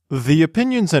The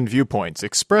opinions and viewpoints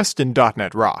expressed in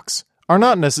 .NET Rocks are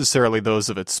not necessarily those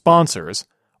of its sponsors,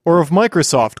 or of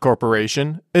Microsoft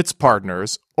Corporation, its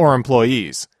partners, or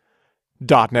employees.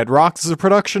 .NET Rocks is a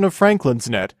production of Franklin's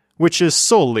Net, which is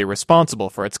solely responsible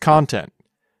for its content.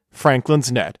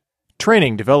 Franklin's Net,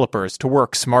 training developers to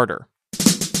work smarter.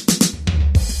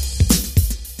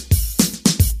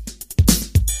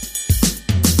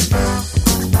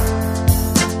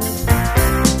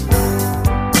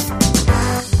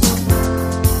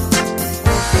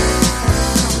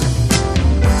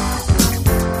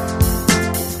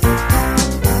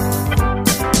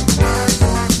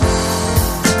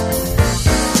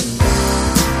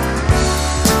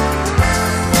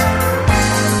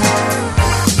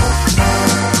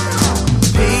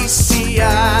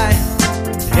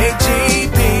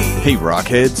 Hey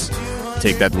Rockheads,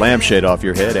 take that lampshade off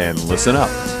your head and listen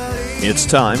up. It's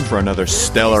time for another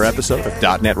stellar episode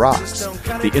of .NET Rocks,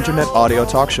 the internet audio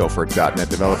talk show for .NET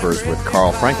developers with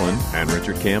Carl Franklin and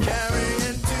Richard Campbell.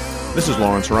 This is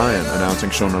Lawrence Ryan announcing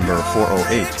show number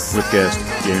 408 with guest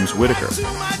James Whittaker,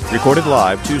 recorded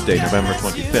live Tuesday, November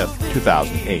 25th,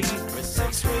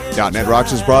 2008. .NET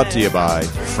Rocks is brought to you by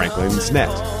Franklin's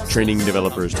Net, training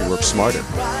developers to work smarter.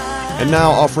 And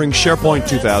now offering SharePoint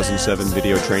 2007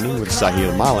 video training with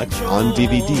Sahil Malik on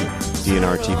DVD,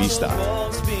 DNR TV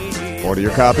style. Order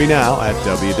your copy now at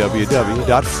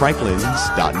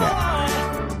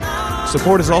www.franklins.net.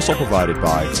 Support is also provided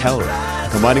by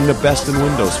Telra, combining the best in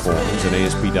Windows Forms and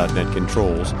ASP.NET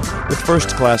controls with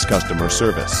first-class customer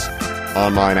service.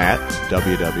 Online at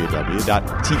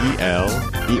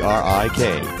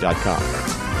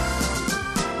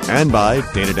www.telerik.com. And by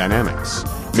Data Dynamics,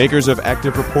 makers of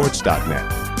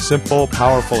ActiveReports.net, simple,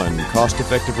 powerful, and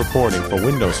cost-effective reporting for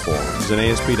Windows Forms and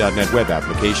ASP.NET web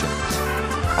applications.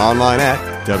 Online at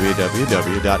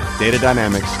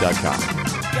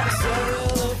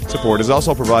www.datadynamics.com. Support is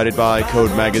also provided by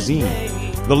Code Magazine,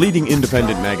 the leading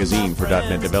independent magazine for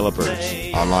 .NET developers.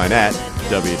 Online at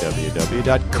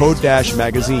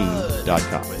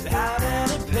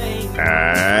www.code-magazine.com.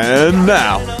 And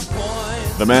now,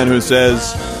 the man who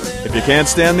says, if you can't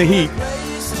stand the heat,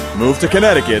 move to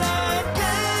Connecticut,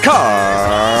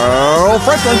 Carl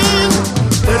Franklin.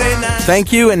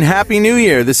 Thank you and Happy New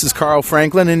Year. This is Carl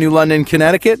Franklin in New London,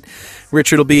 Connecticut.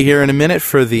 Richard will be here in a minute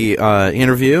for the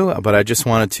interview, but I just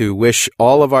wanted to wish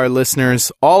all of our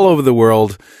listeners all over the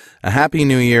world a Happy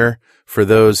New Year. For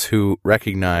those who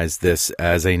recognize this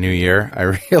as a new year,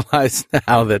 I realize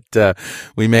now that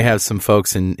we may have some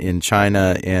folks in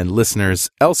China and listeners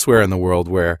elsewhere in the world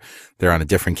where they're on a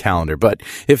different calendar. But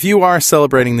if you are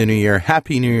celebrating the new year,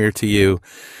 Happy New Year to you.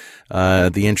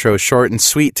 The intro is short and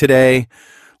sweet today.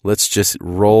 Let's just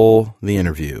roll the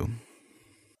interview.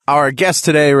 Our guest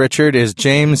today, Richard, is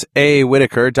James A.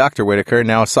 Whittaker, Dr. Whittaker,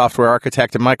 now a software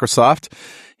architect at Microsoft.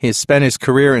 He has spent his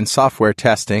career in software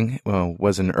testing,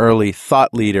 was an early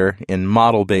thought leader in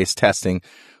model-based testing,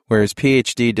 where his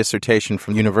PhD dissertation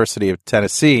from the University of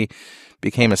Tennessee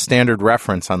became a standard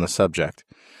reference on the subject.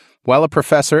 While a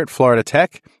professor at Florida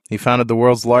Tech, he founded the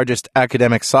world's largest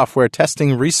academic software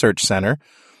testing research center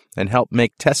and helped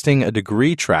make testing a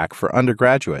degree track for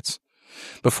undergraduates.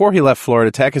 Before he left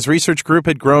Florida Tech, his research group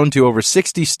had grown to over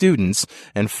 60 students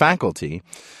and faculty,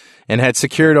 and had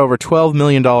secured over $12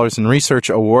 million in research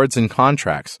awards and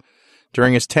contracts.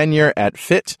 During his tenure at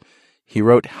FIT, he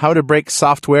wrote How to Break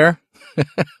Software.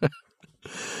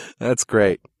 That's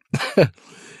great.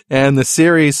 And the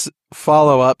series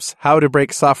follow-ups, How to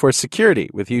Break Software Security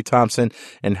with Hugh Thompson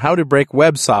and How to Break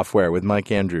Web Software with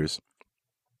Mike Andrews.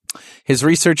 His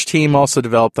research team also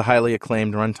developed the highly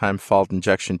acclaimed runtime fault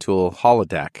injection tool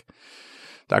Holodeck.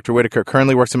 Dr. Whittaker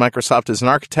currently works at Microsoft as an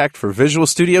architect for Visual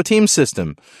Studio Team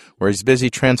System, where he's busy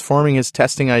transforming his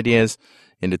testing ideas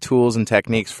into tools and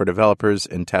techniques for developers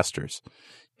and testers.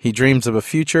 He dreams of a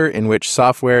future in which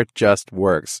software just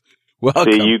works.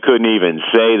 Welcome. See, you couldn't even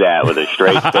say that with a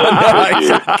straight face.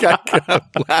 I'm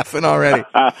laughing already.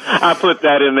 I put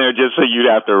that in there just so you'd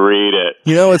have to read it.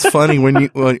 You know what's funny?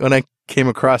 When I came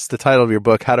across the title of your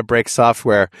book, How to Break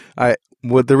Software,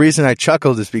 the reason I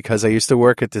chuckled is because I used to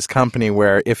work at this company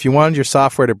where if you wanted your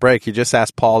software to break, you just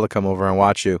asked Paul to come over and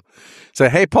watch you. Say,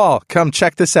 hey, Paul, come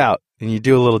check this out. And you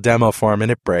do a little demo for him,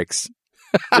 and it breaks.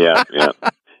 Yeah.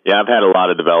 Yeah, I've had a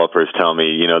lot of developers tell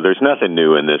me, there's nothing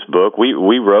new in this book.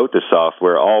 We wrote the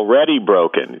software already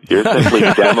broken. You're simply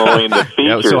demoing the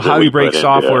features. So how you break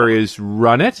software is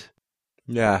run it?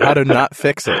 Yeah, how to not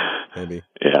fix it, maybe.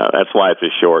 Yeah, that's why it's a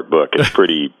short book. It's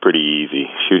pretty easy.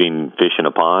 Shooting fish in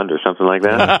a pond or something like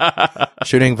that.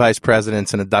 Shooting vice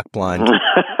presidents in a duck blind.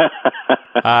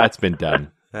 It's been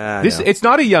done. It's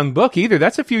not a young book either.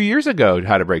 That's a few years ago,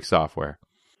 How to Break Software.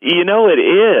 You know, it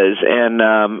is, and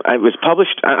it was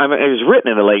published. It was written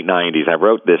in the late '90s. I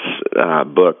wrote this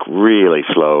book really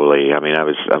slowly. I mean, I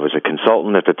was a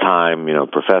consultant at the time,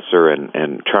 professor,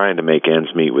 and trying to make ends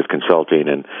meet with consulting,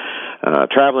 and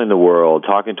traveling the world,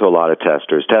 talking to a lot of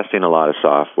testers, testing a lot of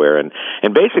software, and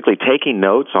basically taking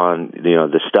notes on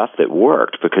the stuff that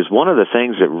worked. Because one of the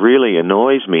things that really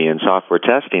annoys me in software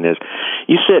testing is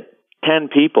you sit 10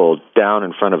 people down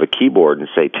in front of a keyboard and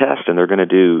say test, and they're going to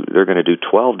do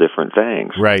 12 different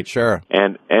things. Right, sure.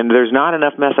 And there's not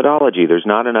enough methodology. There's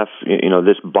not enough,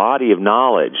 this body of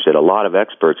knowledge that a lot of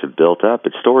experts have built up.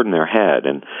 It's stored in their head,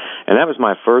 and that was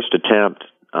my first attempt,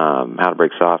 How to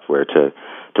Break Software, to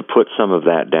put some of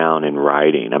that down in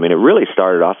writing. I mean, it really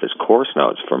started off as course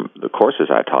notes from the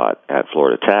courses I taught at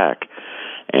Florida Tech.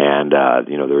 And,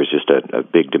 there was just a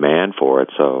big demand for it,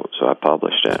 so I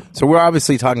published it. So we're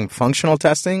obviously talking functional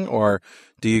testing, or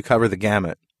do you cover the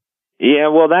gamut? Yeah,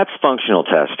 well, that's functional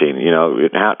testing.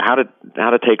 How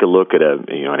to take a look at an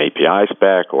API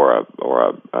spec or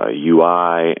a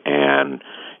UI and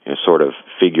sort of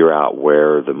figure out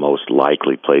where the most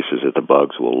likely places that the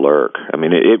bugs will lurk. I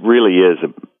mean, it really is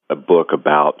a book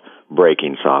about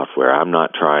breaking software. I'm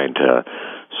not trying to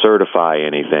certify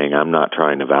anything. I'm not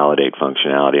trying to validate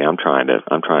functionality. I'm trying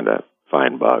to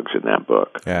find bugs in that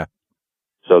book. Yeah.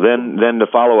 So then the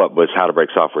follow up was How to Break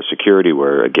Software Security,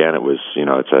 where again it was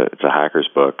it's a hacker's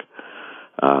book,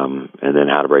 and then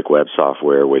How to Break Web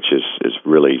Software, which is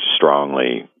really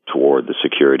strongly toward the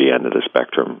security end of the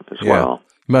spectrum as well.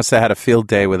 You must have had a field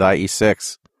day with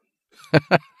IE6.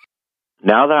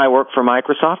 Now that I work for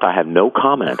Microsoft, I have no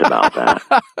comment about that.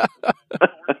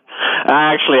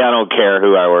 Actually, I don't care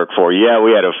who I work for. Yeah,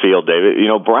 we had a field day.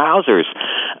 Browsers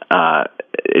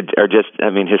are just,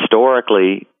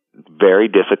 historically very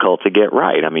difficult to get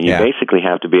right. I mean, you basically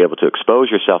have to be able to expose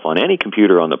yourself on any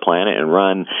computer on the planet and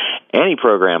run any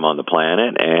program on the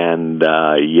planet, and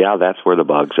that's where the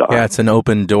bugs are. Yeah, it's an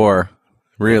open door.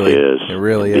 Really. It is. It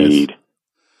really Indeed. is.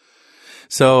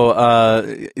 So,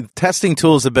 testing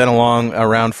tools have been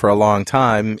around for a long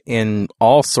time in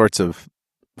all sorts of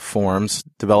forms: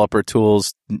 developer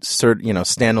tools,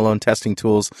 standalone testing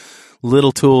tools,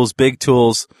 little tools, big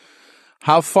tools.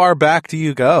 How far back do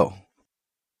you go?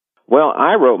 Well,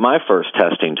 I wrote my first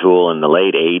testing tool in the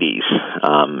late '80s.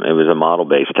 It was a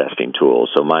model-based testing tool.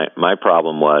 So my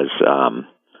problem was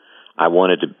I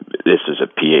wanted to. This is a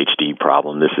PhD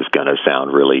problem. This is going to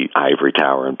sound really ivory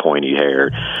tower and pointy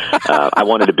haired. I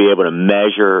wanted to be able to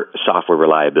measure software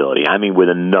reliability. I mean, with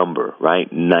a number, right?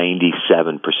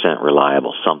 97%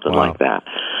 reliable, something like that.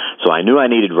 So I knew I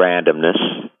needed randomness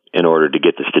in order to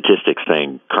get the statistics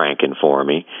thing cranking for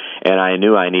me, and I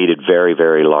knew I needed very,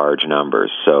 very large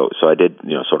numbers. So I did,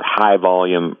 sort of high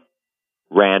volume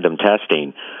random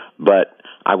testing, but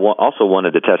I also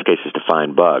wanted the test cases to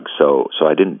find bugs, so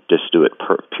I didn't just do it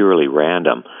purely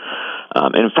random.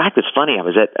 And in fact, it's funny, I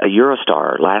was at a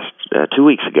Eurostar 2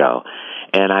 weeks ago,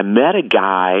 and I met a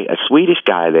Swedish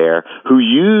guy there, who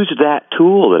used that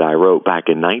tool that I wrote back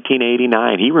in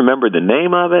 1989. He remembered the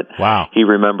name of it. Wow. He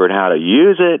remembered how to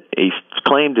use it. He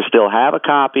claimed to still have a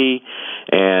copy.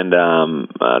 And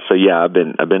I've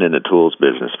been in the tools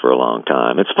business for a long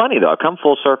time. It's funny, though. I come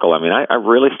full circle. I mean, I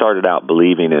really started out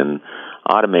believing in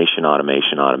automation.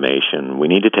 We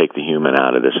need to take the human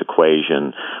out of this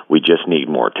equation. We just need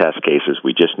more test cases.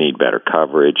 We just need better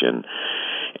coverage. And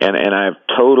I've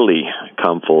totally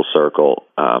come full circle.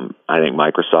 I think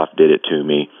Microsoft did it to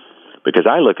me, because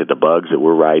I look at the bugs that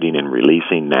we're writing and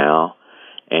releasing now,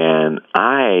 and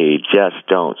I just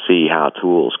don't see how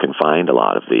tools can find a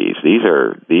lot of these. These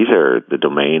are the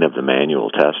domain of the manual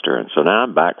tester. And so now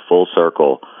I'm back full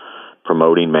circle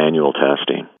promoting manual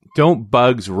testing. Don't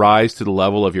bugs rise to the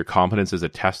level of your competence as a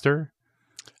tester?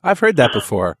 I've heard that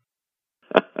before.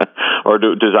 Or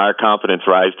does our competence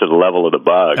rise to the level of the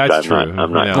bugs?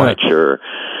 I'm not quite sure.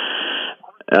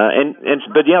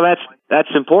 That's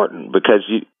important, because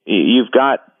you've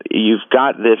got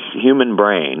this human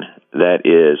brain that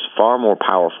is far more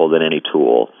powerful than any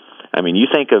tool. I mean,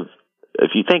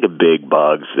 if you think of big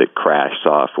bugs that crash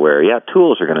software,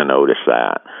 tools are going to notice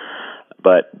that.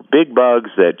 But big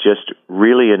bugs that just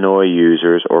really annoy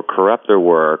users or corrupt their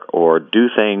work or do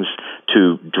things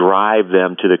to drive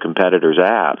them to the competitor's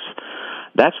apps,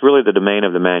 that's really the domain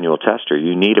of the manual tester.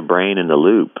 You need a brain in the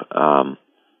loop.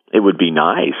 It would be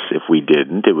nice if we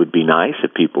didn't. It would be nice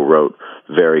if people wrote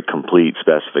very complete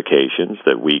specifications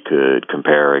that we could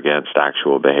compare against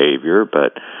actual behavior,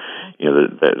 but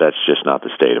that's just not the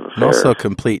state of affairs. And also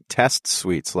complete test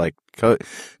suites. Like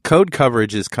code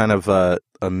coverage is kind of a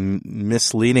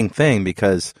misleading thing,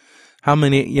 because how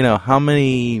many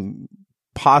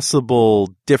possible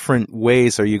different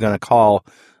ways are you going to call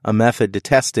a method to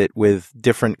test it with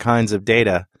different kinds of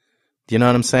data? Do you know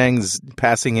what I'm saying?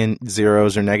 Passing in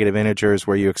zeros or negative integers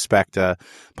where you expect a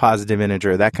positive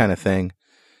integer, that kind of thing.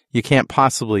 You can't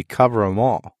possibly cover them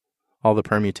all the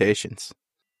permutations.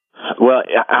 Well,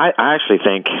 I actually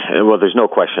think, well, there's no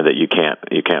question that you can't.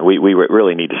 We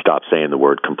really need to stop saying the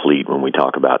word complete when we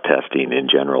talk about testing in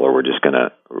general, or we're just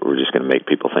gonna make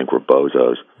people think we're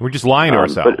bozos. We're just lying to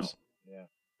ourselves.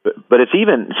 But it's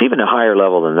even a higher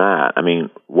level than that. I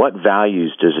mean, what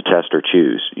values does a tester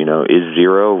choose? You know, is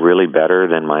 0 really better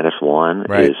than -1?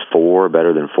 Right. Is 4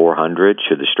 better than 400?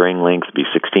 Should the string length be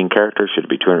 16 characters? Should it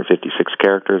be 256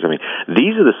 characters? I mean,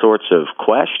 these are the sorts of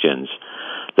questions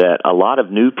that a lot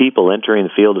of new people entering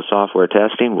the field of software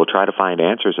testing will try to find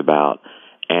answers about,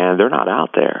 and they're not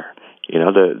out there. You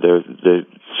know, the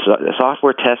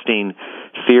software testing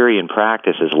theory and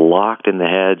practice is locked in the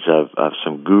heads of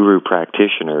some guru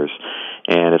practitioners,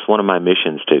 and it's one of my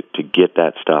missions to get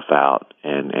that stuff out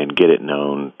and get it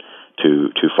known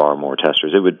to far more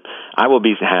testers. I will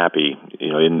be happy,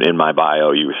 you know, in my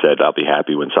bio you said I'll be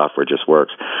happy when software just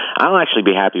works. I'll actually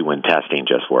be happy when testing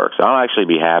just works. I'll actually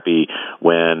be happy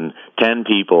when 10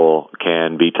 people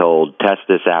can be told, test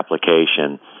this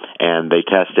application, and they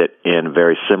test it in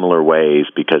very similar ways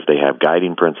because they have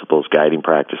guiding principles, guiding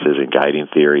practices, and guiding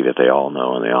theory that they all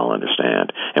know and they all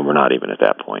understand, and we're not even at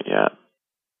that point yet.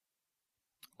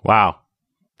 Wow.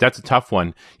 That's a tough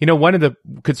one. You know, one of the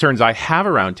concerns I have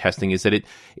around testing is that it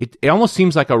almost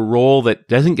seems like a role that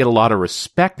doesn't get a lot of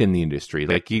respect in the industry.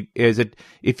 Like,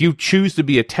 if you choose to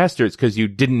be a tester, it's because you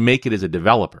didn't make it as a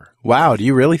developer. Wow, do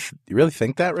you really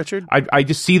think that, Richard? I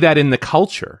just see that in the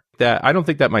culture. That I don't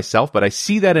think that myself, but I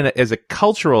see that as a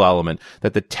cultural element,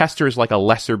 that the tester is like a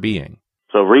lesser being.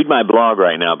 So read my blog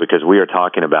right now, because we are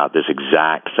talking about this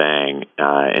exact thing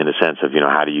in the sense of, you know,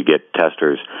 how do you get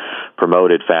testers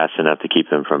promoted fast enough to keep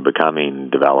them from becoming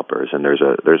developers? And there's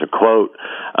a quote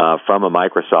from a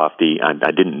Microsoftie.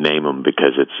 I didn't name him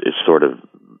because it's sort of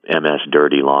MS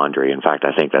dirty laundry. In fact,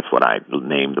 I think that's what I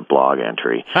named the blog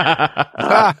entry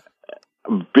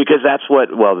because that's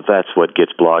what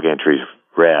gets blog entries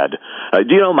read.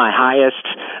 Do you know my highest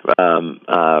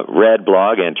read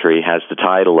blog entry has the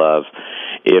title of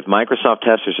 "If Microsoft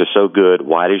testers are so good,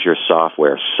 why does your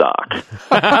software suck?"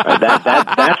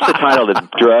 That's the title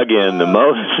that drug in the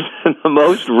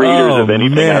most readers of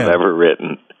anything I've ever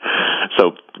written.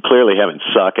 So clearly, having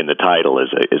 "suck" in the title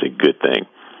is a good thing.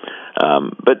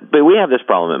 But we have this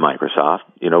problem at Microsoft.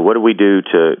 You know, what do we do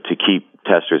to keep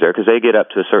testers there? Because they get up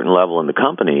to a certain level in the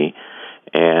company,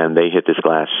 and they hit this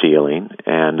glass ceiling,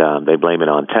 and they blame it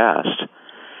on test,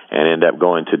 and end up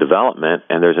going to development.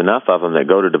 And there's enough of them that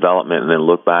go to development and then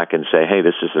look back and say, "Hey,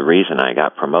 this is the reason I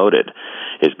got promoted,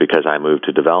 is because I moved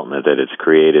to development." That it's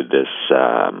created this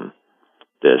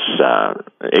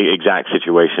exact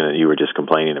situation that you were just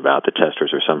complaining about. The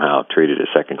testers are somehow treated as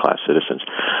second-class citizens.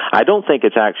 I don't think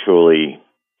it's actually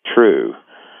true.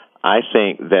 I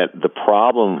think that the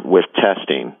problem with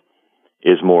testing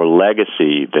is more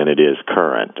legacy than it is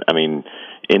current. I mean,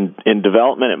 in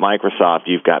development at Microsoft,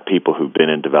 you've got people who've been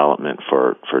in development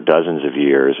for dozens of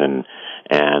years, and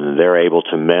they're able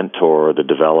to mentor the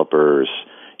developers,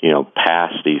 you know,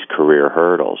 past these career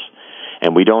hurdles.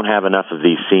 And we don't have enough of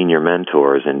these senior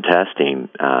mentors in testing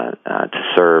to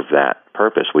serve that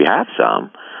purpose. We have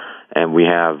some, and we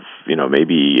have, you know,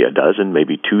 maybe a dozen,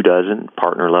 maybe 24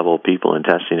 partner-level people in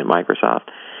testing at Microsoft,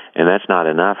 and that's not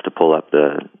enough to pull up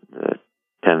the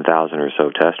 10,000 or so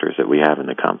testers that we have in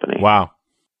the company. Wow.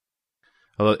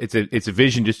 Well, it's a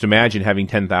vision. Just imagine having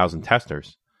 10,000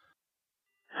 testers.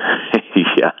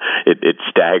 Yeah, it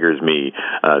staggers me.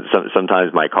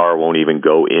 Sometimes my car won't even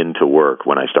go into work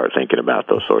when I start thinking about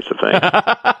those sorts of things.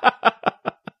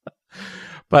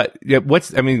 But yeah,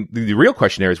 the real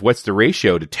question there is, what's the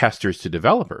ratio to testers to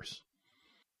developers?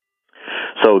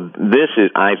 So this is,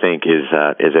 I think, is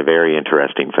a very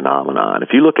interesting phenomenon. If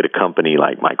you look at a company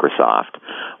like Microsoft,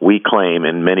 we claim,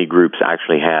 and many groups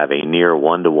actually have, a near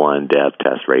 1-to-1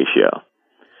 dev-test ratio.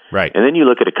 Right. And then you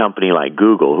look at a company like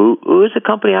Google, who is a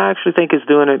company I actually think is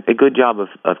doing a good job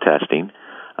of testing.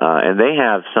 And they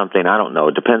have something, I don't know,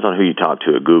 it depends on who you talk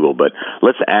to at Google, but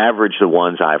let's average the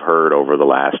ones I've heard over the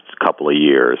last couple of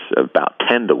years, about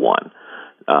 10-to-1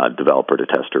 developer to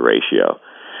tester ratio.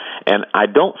 And I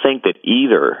don't think that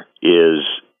either is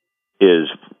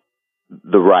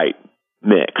the right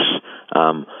mix.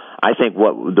 I think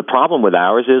what the problem with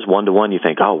ours is, 1-to-1, you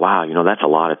think, oh, wow, you know, that's a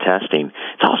lot of testing.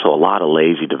 It's also a lot of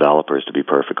lazy developers, to be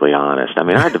perfectly honest. I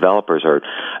mean, our developers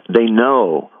they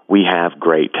know we have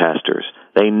great testers.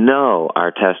 They know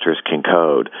our testers can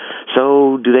code.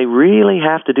 So do they really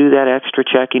have to do that extra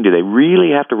checking? Do they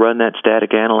really have to run that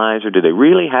static analyzer? Do they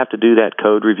really have to do that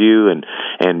code review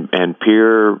and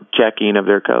peer checking of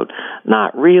their code?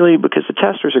 Not really, because the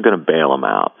testers are going to bail them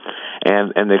out.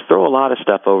 And they throw a lot of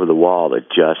stuff over the wall that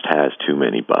just has too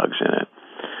many bugs in it.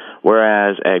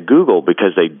 Whereas at Google,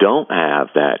 because they don't have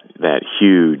that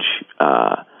huge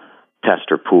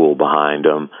tester pool behind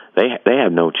them, they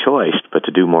have no choice but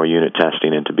to do more unit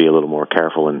testing and to be a little more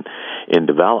careful in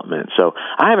development. So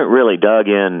I haven't really dug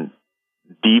in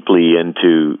deeply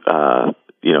into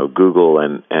Google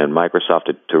and Microsoft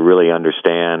to really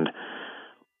understand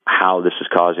how this is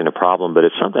causing a problem, but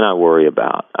it's something I worry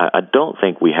about. I don't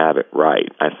think we have it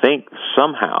right. I think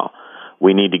somehow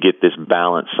we need to get this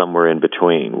balance somewhere in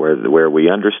between, where we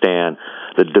understand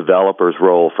the developer's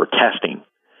role for testing,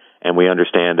 and we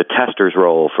understand the tester's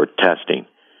role for testing.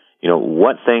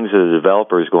 What things are the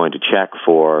developers going to check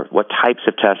for? What types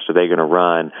of tests are they going to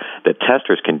run that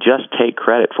testers can just take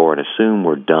credit for and assume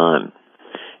we're done?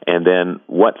 And then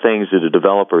what things do the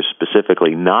developers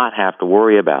specifically not have to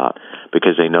worry about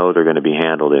because they know they're going to be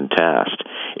handled in test?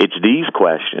 It's these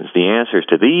questions, the answers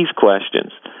to these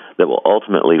questions, that will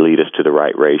ultimately lead us to the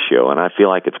right ratio. And I feel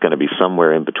like it's going to be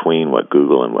somewhere in between what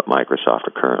Google and what Microsoft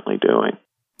are currently doing.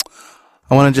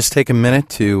 I want to just take a minute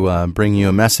to bring you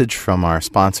a message from our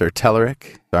sponsor,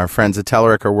 Telerik. Our friends at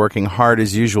Telerik are working hard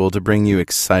as usual to bring you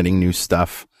exciting new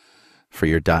stuff for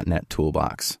your .NET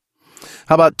toolbox.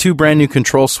 How about 2 brand new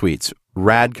control suites,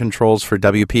 Rad Controls for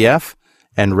WPF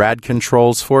and Rad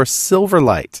Controls for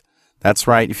Silverlight. That's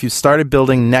right, if you started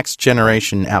building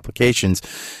next-generation applications,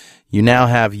 you now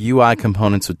have UI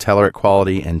components with Telerik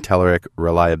quality and Telerik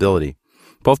reliability.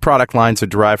 Both product lines are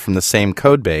derived from the same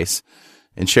code base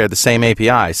and share the same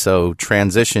API, so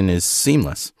transition is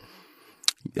seamless.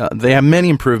 They have many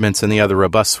improvements in the other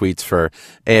robust suites for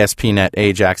ASP.NET,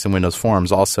 AJAX, and Windows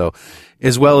Forms also,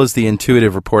 as well as the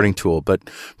intuitive reporting tool. But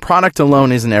product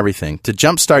alone isn't everything. To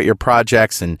jumpstart your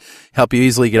projects and help you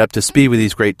easily get up to speed with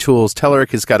these great tools,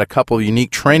 Telerik has got a couple of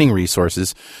unique training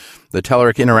resources, the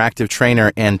Telerik Interactive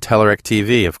Trainer and Telerik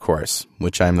TV, of course,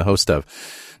 which I'm the host of.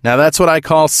 Now, that's what I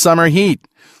call summer heat.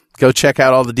 Go check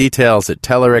out all the details at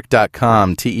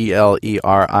Telerik.com,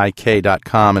 Telerik.com.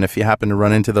 And if you happen to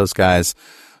run into those guys,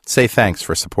 say thanks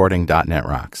for supporting .NET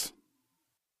Rocks.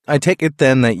 I take it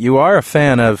then that you are a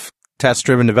fan of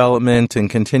test-driven development and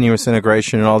continuous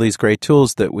integration and all these great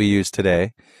tools that we use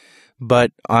today.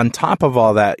 But on top of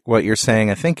all that, what you're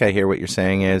saying, I think I hear what you're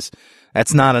saying is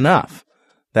that's not enough.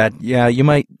 That, yeah, you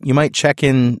might check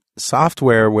in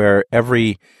software where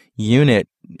every unit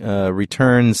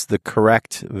returns the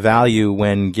correct value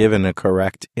when given a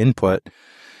correct input,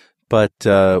 but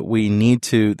we need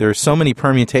to. There are so many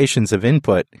permutations of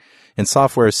input, and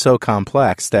software is so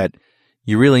complex that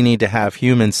you really need to have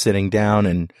humans sitting down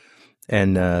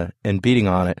and beating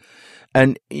on it.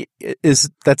 And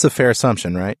that's a fair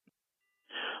assumption, right?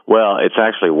 Well, it's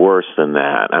actually worse than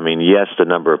that. I mean, yes, the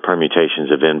number of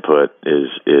permutations of input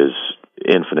is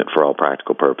infinite for all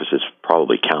practical purposes,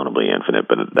 probably countably infinite,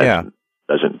 but that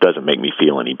doesn't make me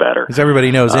feel any better. Because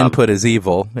everybody knows input is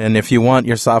evil, and if you want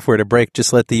your software to break,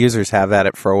 just let the users have at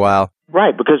it for a while.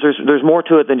 Right, because there's more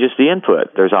to it than just the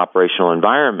input. There's operational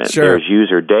environment, sure. There's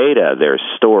user data, there's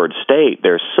stored state.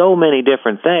 There's so many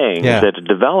different things that a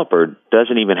developer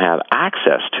doesn't even have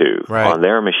access to on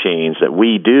their machines that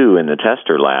we do in the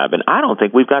tester lab, and I don't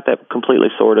think we've got that completely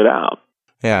sorted out.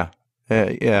 Yeah.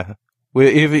 I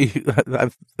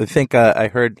think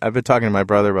I've been talking to my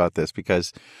brother about this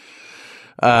because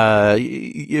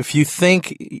if you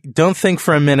don't think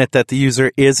for a minute that the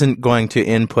user isn't going to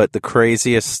input the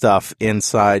craziest stuff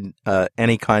inside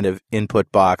any kind of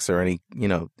input box or any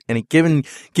given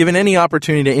any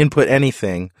opportunity to input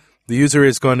anything, the user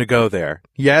is going to go there.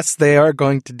 Yes, they are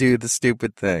going to do the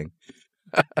stupid thing.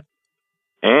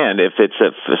 And if it's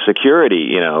a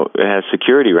security, it has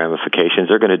security ramifications,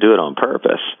 they're going to do it on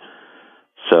purpose.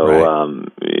 So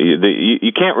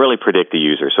you can't really predict the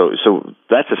user. So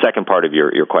that's the second part of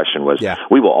your question was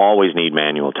we will always need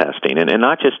manual testing. And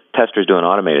not just testers doing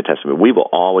automated testing, but we will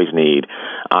always need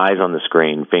eyes on the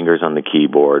screen, fingers on the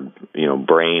keyboard,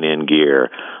 brain in gear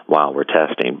while we're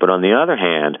testing. But on the other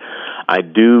hand, I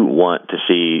do want to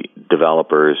see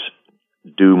developers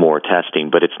do more testing.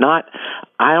 But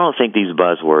I don't think these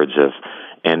buzzwords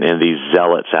and these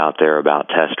zealots out there about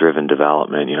test-driven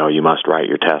development, you must write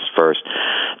your tests first.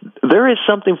 There is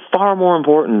something far more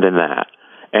important than that.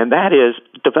 and that is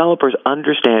developers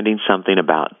understanding something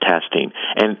about testing.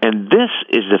 And this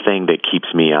is the thing that keeps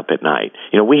me up at night.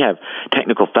 We have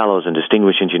technical fellows and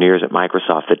distinguished engineers at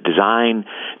Microsoft that design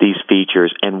these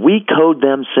features, and we code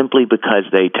them simply because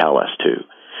they tell us to.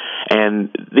 And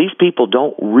these people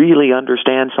don't really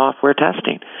understand software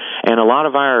testing. And a lot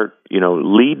of our,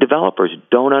 lead developers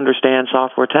don't understand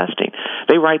software testing.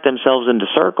 They write themselves into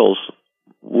circles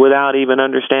without even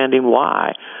understanding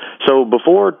why. So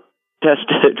before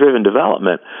test-driven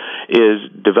development is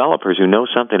developers who know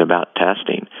something about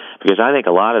testing. Because I think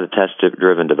a lot of the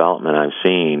test-driven development I've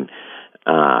seen,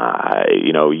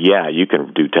 you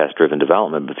can do test-driven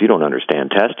development, but if you don't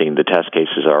understand testing, the test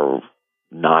cases are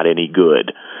not any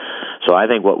good. So I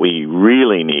think what we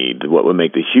really need, what would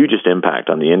make the hugest impact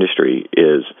on the industry,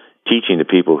 is teaching the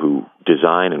people who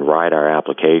design and write our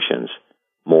applications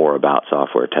more about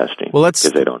software testing. Well,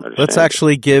 because they don't understand. Let's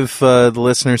actually give the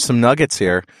listeners some nuggets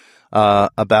here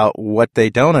about what they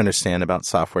don't understand about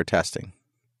software testing.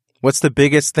 What's the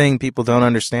biggest thing people don't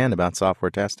understand about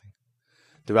software testing?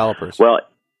 Developers. Well,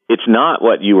 it's not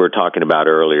what you were talking about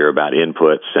earlier about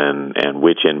inputs and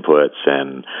which inputs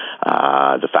and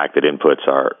the fact that inputs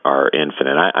are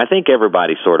infinite. I think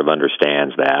everybody sort of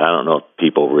understands that. I don't know if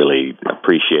people really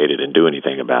appreciate it and do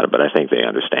anything about it, but I think they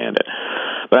understand it.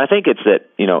 But I think it's that,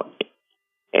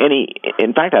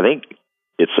 in fact, I think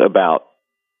it's about,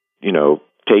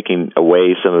 taking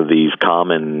away some of these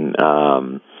common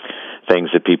things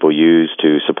that people use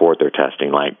to support their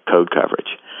testing, like code coverage.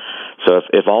 So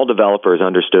if all developers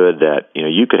understood that,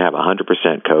 you could have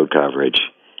 100% code coverage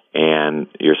and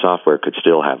your software could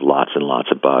still have lots and lots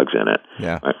of bugs in it.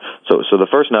 Yeah. Right? So the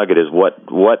first nugget is what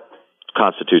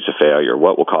constitutes a failure?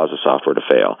 What will cause a software to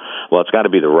fail? Well, it's got to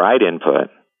be the right input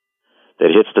that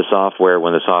hits the software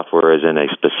when the software is in a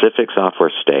specific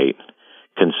software state,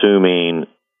 consuming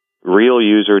real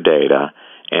user data,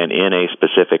 and in a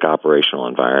specific operational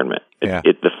environment. Yeah.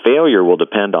 The failure will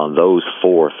depend on those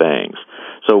four things.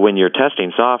 So when you're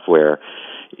testing software,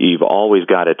 you've always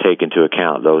got to take into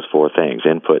account those four things: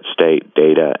 input, state,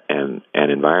 data, and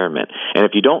environment. And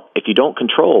if you don't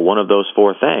control one of those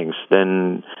four things,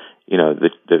 then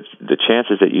the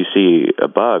chances that you see a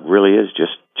bug really is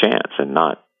just chance and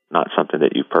not something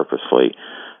that you purposefully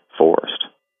forced.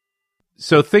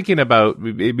 So thinking about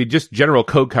just general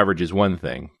code coverage is one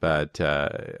thing, but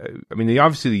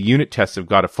obviously the unit tests have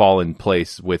got to fall in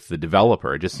place with the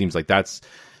developer. It just seems like that's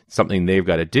something they've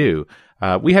got to do.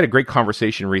 We had a great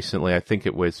conversation recently, I think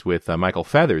it was with Michael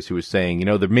Feathers, who was saying,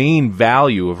 the main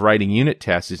value of writing unit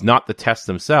tests is not the tests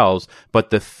themselves,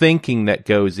 but the thinking that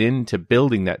goes into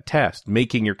building that test,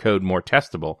 making your code more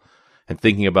testable, and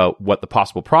thinking about what the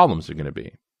possible problems are going to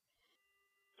be.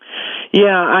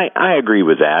 Yeah, I agree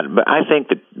with that, but I think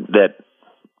that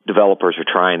developers are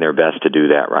trying their best to do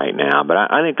that right now. But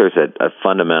I think there's a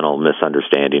fundamental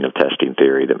misunderstanding of testing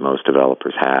theory that most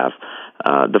developers have.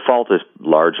 The fault is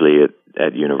largely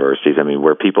at universities.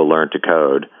 Where people learn to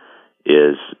code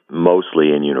is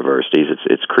mostly in universities.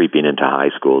 It's creeping into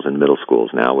high schools and middle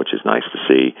schools now, which is nice to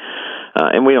see.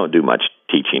 And we don't do much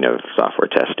teaching of software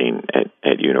testing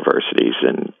at universities.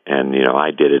 And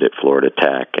I did it at Florida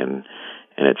Tech, and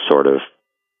it's sort of,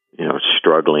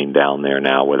 struggling down there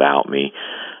now without me.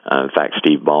 In fact,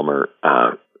 Steve Ballmer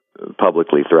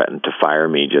publicly threatened to fire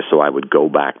me just so I would go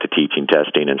back to teaching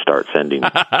testing and start sending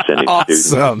awesome.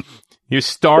 students. You're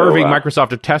starving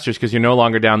Microsoft of testers because you're no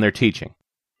longer down there teaching.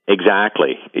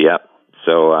 Exactly. Yep.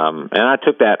 So, and I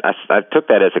took that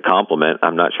as a compliment.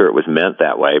 I'm not sure it was meant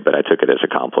that way, but I took it as a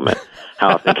compliment.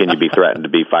 How often can you be threatened to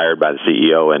be fired by the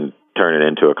CEO and turn it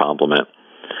into a compliment?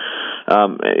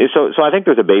 So I think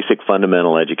there's a basic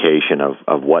fundamental education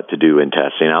of what to do in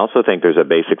testing. I also think there's a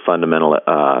basic fundamental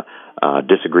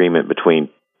disagreement between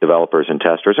developers and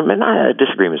testers.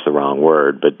 Disagreement is the wrong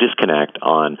word, but disconnect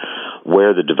on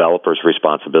where the developer's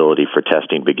responsibility for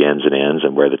testing begins and ends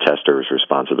and where the tester's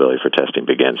responsibility for testing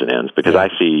begins and ends. Because I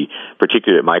see,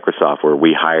 particularly at Microsoft, where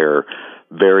we hire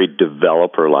very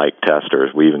developer-like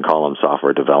testers, we even call them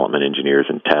software development engineers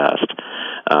in test,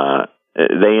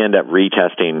 they end up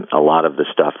retesting a lot of the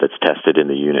stuff that's tested in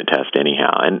the unit test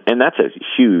anyhow. And that's a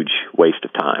huge waste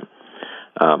of time.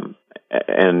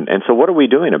 And so what are we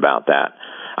doing about that?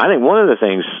 I think one of the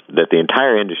things that the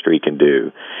entire industry can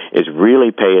do is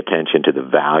really pay attention to the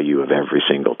value of every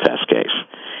single test case.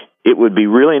 It would be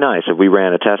really nice if we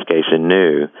ran a test case and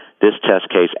knew this test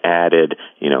case added,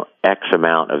 X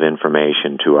amount of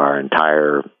information to our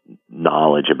entire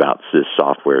knowledge about this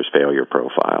software's failure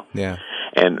profile. Yeah.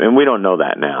 And we don't know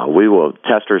that now.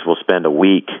 Testers will spend a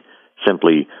week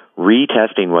simply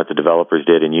retesting what the developers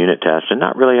did in unit tests and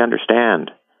not really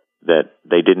understand that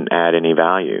they didn't add any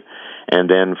value. And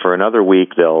then for another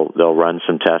week, they'll run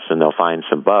some tests and they'll find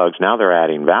some bugs. Now they're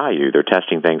adding value. They're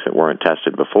testing things that weren't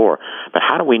tested before. But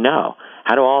how do we know?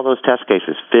 How do all those test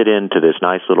cases fit into this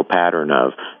nice little pattern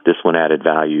of this one added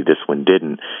value, this one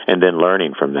didn't, and then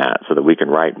learning from that so that we can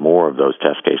write more of those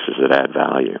test cases that add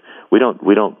value? We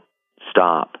don't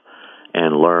stop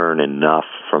and learn enough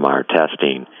from our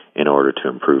testing in order to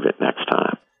improve it next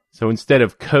time. So instead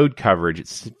of code coverage,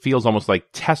 it feels almost like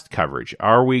test coverage.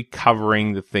 Are we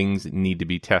covering the things that need to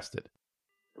be tested?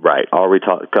 Right. Are we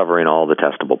covering all the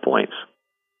testable points?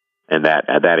 And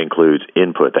that includes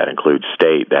input, that includes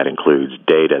state, that includes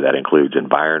data, that includes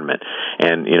environment.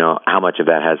 And, how much of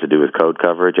that has to do with code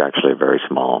coverage? Actually, a very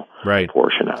small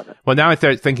portion of it. Well, now I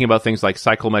start thinking about things like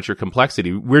cyclometric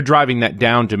complexity. We're driving that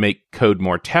down to make code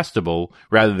more testable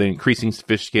rather than increasing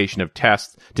sophistication of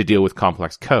tests to deal with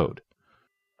complex code.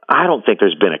 I don't think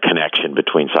there's been a connection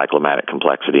between cyclomatic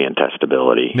complexity and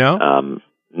testability. No?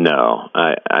 No.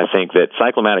 I think that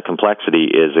cyclomatic complexity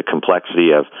is a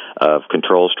complexity of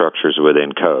control structures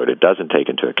within code. It doesn't take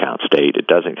into account state. It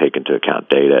doesn't take into account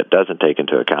data. It doesn't take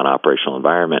into account operational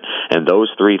environment. And those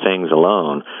three things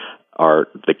alone are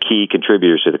the key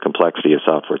contributors to the complexity of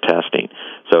software testing.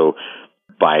 So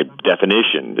by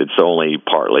definition, it's only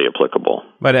partly applicable.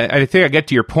 But I think I get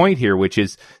to your point here, which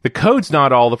is the code's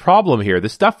not all the problem here. The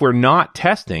stuff we're not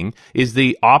testing is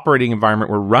the operating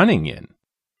environment we're running in.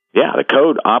 Yeah, the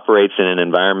code operates in an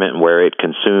environment where it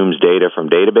consumes data from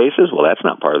databases. Well, that's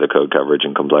not part of the code coverage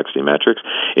and complexity metrics.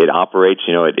 It operates,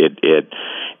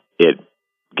 it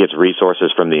gets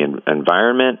resources from the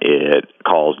environment. It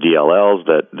calls DLLs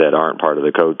that aren't part of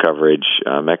the code coverage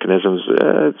mechanisms.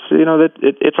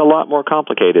 It's a lot more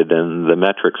complicated than the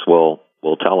metrics will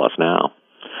tell us now.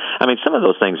 I mean, some of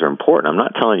those things are important. I'm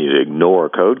not telling you to ignore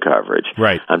code coverage.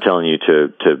 Right. I'm telling you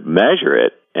to measure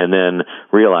it and then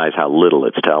realize how little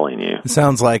it's telling you. It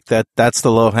sounds like that's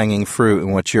the low-hanging fruit,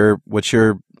 and what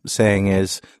you're saying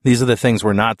is these are the things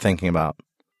we're not thinking about.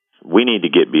 We need to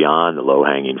get beyond the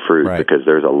low-hanging fruit because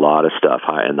there's a lot of stuff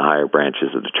high in the higher branches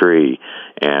of the tree,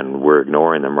 and we're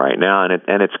ignoring them right now,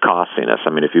 and it's costing us. I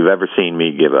mean, if you've ever seen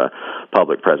me give a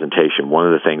public presentation, one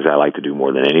of the things I like to do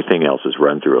more than anything else is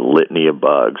run through a litany of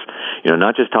bugs.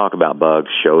 Not just talk about bugs,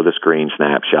 show the screen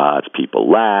snapshots, people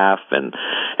laugh, and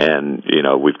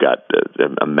we've got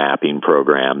a mapping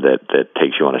program that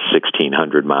takes you on a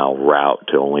 1,600-mile route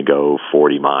to only go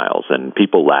 40 miles, and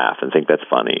people laugh and think that's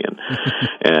funny,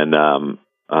 and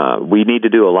we need to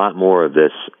do a lot more of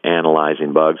this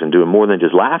analyzing bugs and doing more than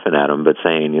just laughing at them, but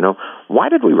saying, why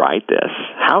did we write this?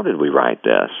 How did we write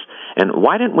this? And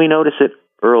why didn't we notice it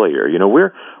earlier?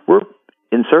 We're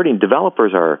inserting,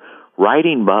 developers are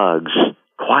writing bugs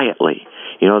quietly.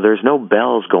 There's no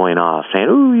bells going off saying,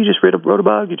 ooh, you just wrote a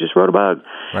bug, you just wrote a bug.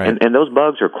 Right. And those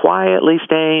bugs are quietly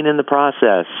staying in the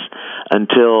process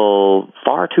until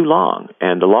far too long.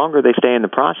 And the longer they stay in the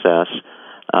process,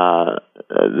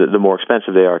 the more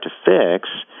expensive they are to fix,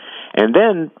 and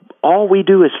then all we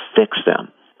do is fix them.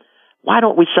 Why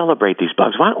don't we celebrate these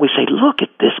bugs? Why don't we say, look at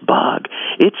this bug.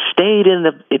 It stayed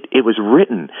it was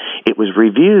written, it was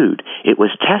reviewed, it was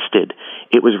tested,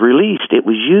 it was released, it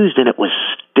was used, and it was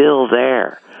still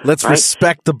there. Let's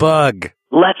respect the bug.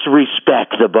 Let's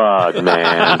respect the bug,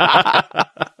 man.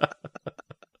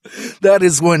 That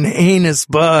is one heinous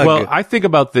bug. Well, I think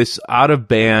about this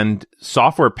out-of-band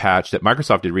software patch that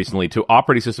Microsoft did recently to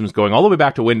operating systems going all the way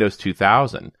back to Windows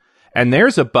 2000. And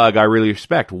there's a bug I really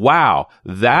respect. Wow,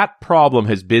 that problem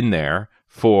has been there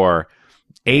for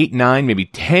 8, 9, maybe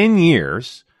 10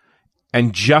 years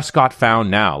and just got found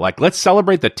now. Like, let's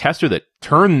celebrate the tester that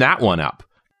turned that one up.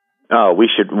 Oh, we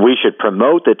should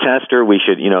promote the tester. We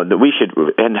should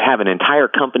and have an entire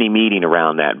company meeting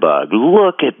around that bug.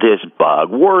 Look at this bug.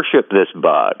 Worship this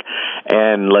bug.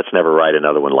 And let's never write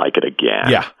another one like it again.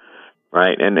 Yeah.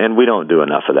 Right? And we don't do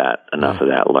enough of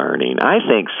that learning. I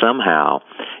think somehow,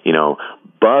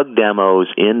 bug demos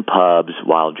in pubs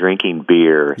while drinking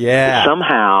beer. Yeah.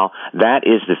 Somehow that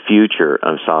is the future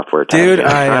of software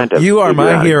testing. Dude, you are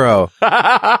my hero.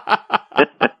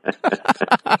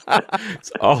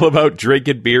 It's all about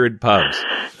drinking beer in pubs.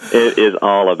 It is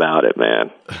all about it,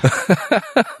 man.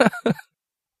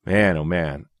 Man, oh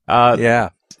man. Yeah.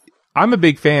 I'm a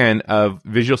big fan of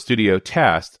Visual Studio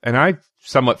Test, and I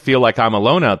somewhat feel like I'm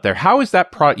alone out there. How is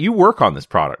that product? You work on this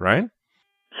product, right?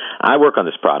 I work on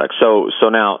this product. So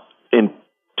now in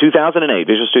 2008,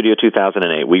 Visual Studio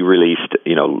 2008, we released,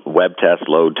 web test,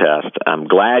 load test. I'm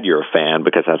glad you're a fan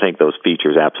because I think those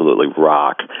features absolutely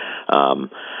rock.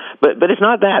 But it's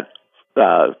not that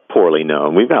poorly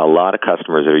known. We've got a lot of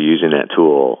customers that are using that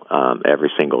tool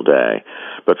every single day.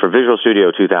 But for Visual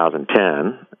Studio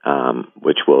 2010,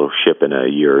 which will ship in a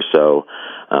year or so.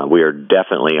 We are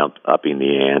definitely upping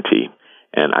the ante.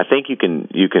 And I think you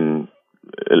can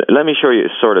let me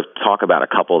sort of talk about a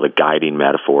couple of the guiding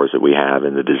metaphors that we have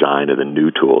in the design of the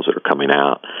new tools that are coming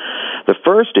out. The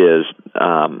first is,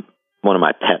 one of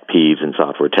my pet peeves in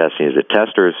software testing is that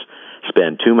testers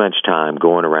spend too much time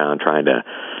going around trying to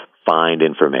find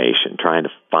information, trying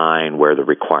to find where the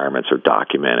requirements are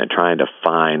documented, trying to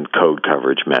find code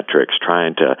coverage metrics,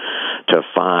 trying to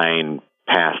find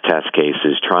past test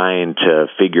cases, trying to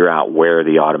figure out where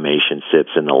the automation sits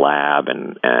in the lab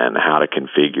and how to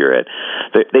configure it.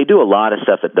 They do a lot of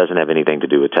stuff that doesn't have anything to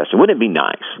do with testing. Wouldn't it be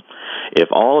nice if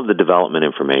all of the development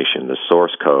information, the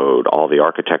source code, all the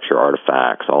architecture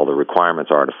artifacts, all the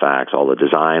requirements artifacts, all the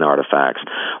design artifacts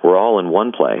were all in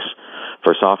one place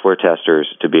for software testers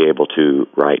to be able to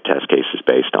write test cases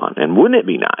based on? And wouldn't it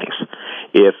be nice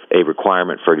if a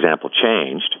requirement, for example,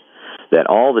 changed, that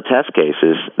all the test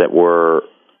cases that were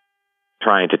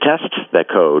trying to test that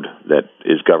code that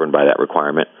is governed by that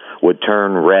requirement would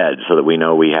turn red so that we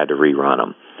know we had to rerun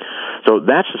them? So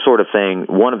that's the sort of thing.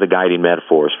 One of the guiding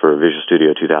metaphors for Visual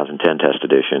Studio 2010 Test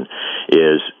Edition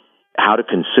is how to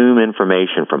consume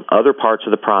information from other parts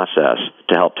of the process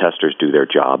to help testers do their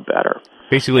job better.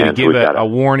 Basically, to give a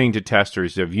warning to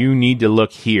testers of, you need to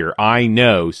look here. I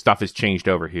know stuff has changed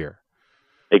over here.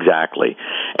 Exactly.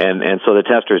 And so the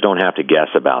testers don't have to guess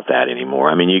about that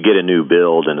anymore. I mean, you get a new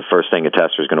build, and the first thing a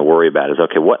tester is going to worry about is,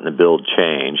 okay, what in the build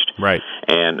changed? Right.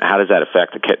 And how does that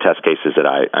affect the test cases that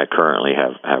I currently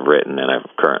have written and I've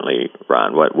currently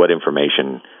run? What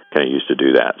information can I use to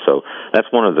do that? So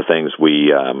that's one of the things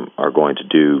we are going to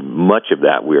do. Much of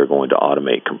that we are going to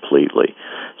automate completely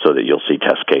so that you'll see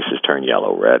test cases turn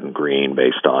yellow, red, and green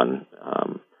based on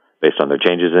their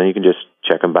changes. And you can just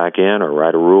check them back in or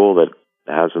write a rule that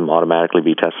has them automatically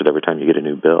be tested every time you get a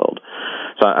new build.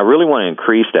 So I really want to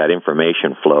increase that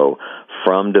information flow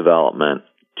from development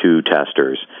to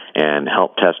testers and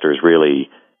help testers really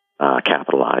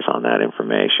capitalize on that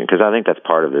information, because I think that's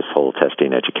part of this whole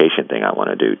testing education thing I want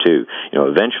to do too.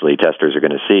 Eventually testers are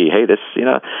going to see, hey,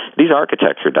 these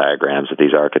architecture diagrams that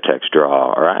these architects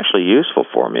draw are actually useful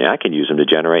for me. I can use them to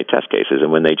generate test cases,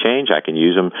 and when they change, I can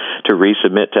use them to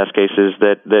resubmit test cases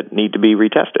that need to be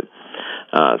retested.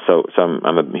 So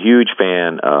I'm a huge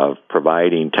fan of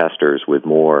providing testers with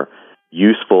more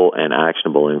useful and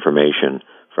actionable information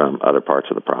from other parts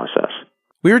of the process.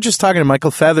 We were just talking to Michael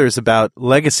Feathers about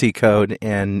legacy code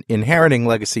and inheriting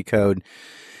legacy code.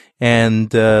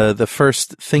 And the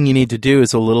first thing you need to do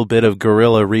is a little bit of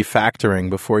guerrilla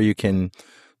refactoring before you can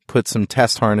put some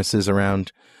test harnesses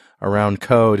around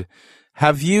code.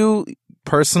 Have you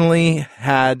personally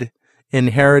had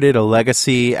inherited a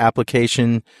legacy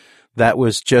application that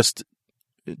was just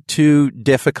too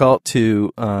difficult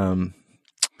to,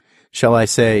 shall I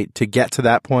say, to get to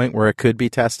that point where it could be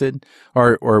tested,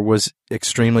 or was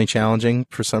extremely challenging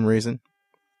for some reason?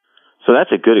 So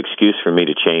that's a good excuse for me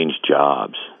to change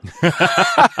jobs.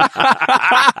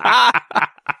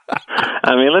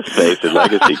 I mean, let's face it,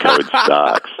 legacy code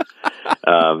sucks.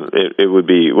 It would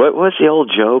be, what's the old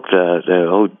joke, the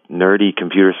old nerdy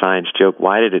computer science joke?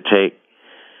 Why did it take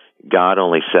God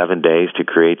only 7 days to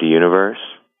create the universe?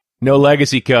 No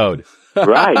legacy code.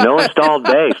 Right, no installed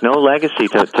base, no legacy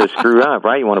to screw up,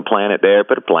 right? You want a planet there,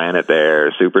 put a planet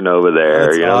there, supernova there.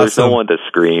 That's awesome. There's no one to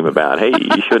scream about, hey,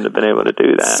 you shouldn't have been able to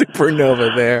do that.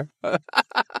 Supernova there.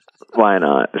 Why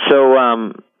not? So,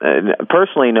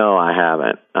 personally, no, I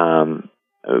haven't.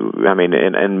 I mean,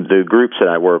 and the groups that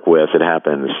I work with, it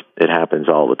happens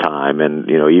all the time. And,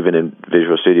 even in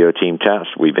Visual Studio Team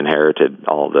Test, we've inherited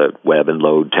all the web and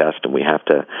load test, and we have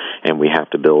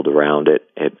to build around it.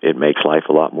 It makes life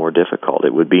a lot more difficult.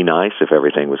 It would be nice if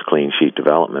everything was clean sheet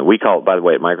development. We call, by the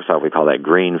way, at Microsoft, we call that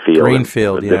greenfield.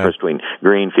 Greenfield, the difference between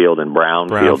greenfield and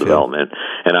brownfield development.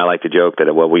 And I like to joke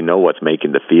that, well, we know what's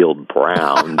making the field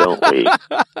brown, don't we?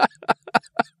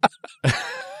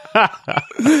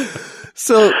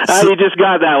 So you just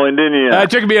got that one, didn't you? It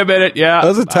took me a minute, yeah. That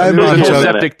was a time bomb joke. joke.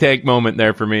 Septic tank moment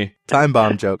there for me. Time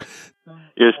bomb joke.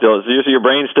 Your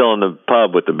brain's still in the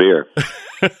pub with the beer.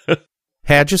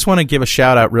 Hey, I just want to give a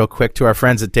shout out real quick to our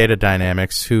friends at Data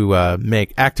Dynamics who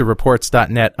make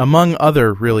ActiveReports.net, among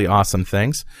other really awesome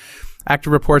things.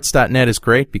 ActiveReports.net is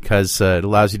great because it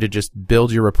allows you to just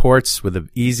build your reports with an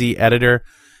easy editor,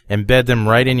 embed them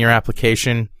right in your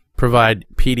application, provide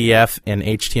PDF and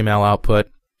HTML output,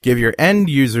 give your end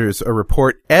users a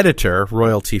report editor,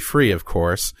 royalty-free, of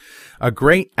course, a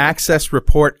great access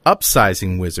report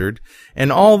upsizing wizard,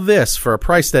 and all this for a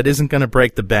price that isn't going to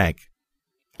break the bank.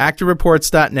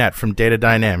 ActiveReports.net from Data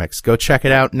Dynamics. Go check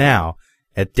it out now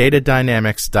at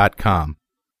datadynamics.com.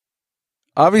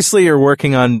 Obviously, you're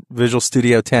working on Visual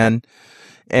Studio 10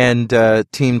 and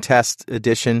Team Test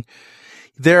Edition.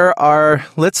 There are,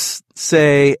 let's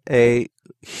say, a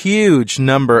huge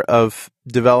number of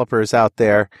developers out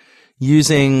there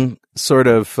using sort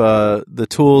of the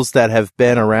tools that have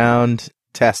been around,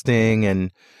 testing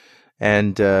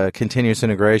and continuous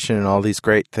integration and all these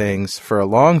great things for a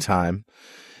long time.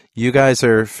 You guys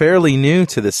are fairly new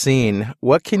to the scene.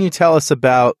 What can you tell us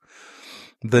about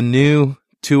the new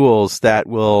tools that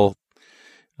will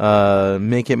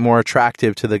make it more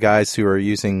attractive to the guys who are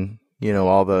using,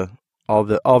 all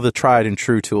the tried and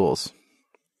true tools?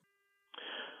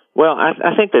 Well,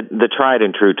 I think that the tried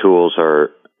and true tools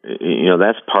are,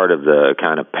 that's part of the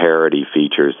kind of parity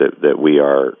features that we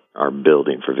are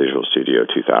building for Visual Studio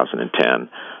 2010.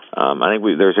 I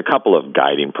think there's a couple of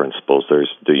guiding principles. There's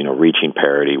reaching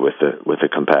parity with the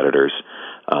competitors,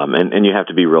 and you have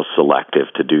to be real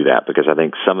selective to do that, because I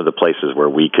think some of the places where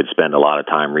we could spend a lot of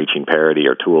time reaching parity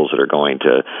are tools that are going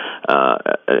to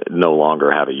no longer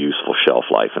have a useful shelf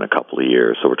life in a couple of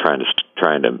years. So we're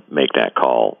trying to make that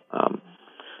call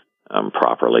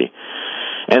properly.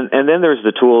 And then there's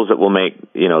the tools that will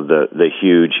make the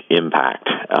huge impact.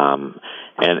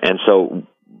 And so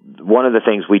one of the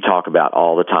things we talk about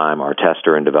all the time are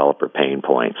tester and developer pain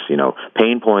points.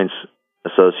 Pain points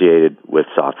associated with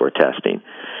software testing.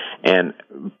 And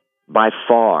by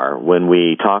far, when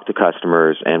we talk to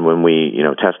customers and when we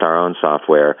test our own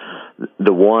software,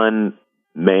 the one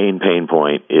main pain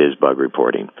point is bug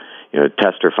reporting. A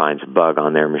tester finds a bug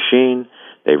on their machine.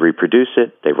 They reproduce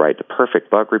it, they write the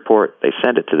perfect bug report, they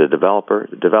send it to the developer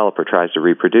tries to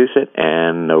reproduce it,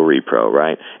 and no repro,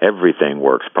 right? Everything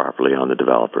works properly on the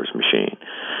developer's machine.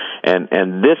 And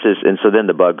so then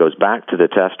the bug goes back to the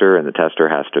tester, and the tester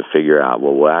has to figure out,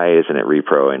 well, why isn't it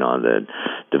reproing on the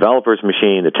developer's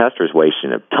machine? The tester's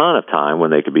wasting a ton of time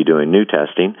when they could be doing new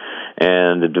testing,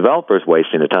 and the developer's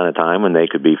wasting a ton of time when they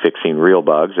could be fixing real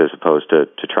bugs as opposed to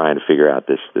trying to figure out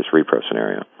this repro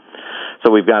scenario.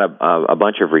 So we've got a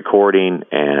bunch of recording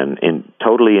and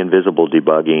totally invisible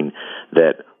debugging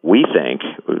that we think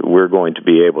we're going to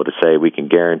be able to say we can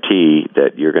guarantee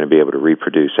that you're going to be able to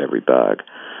reproduce every bug.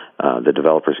 The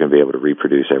developer's going to be able to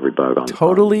reproduce every bug on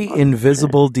totally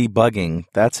invisible debugging.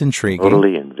 That's intriguing.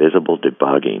 Totally invisible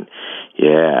debugging.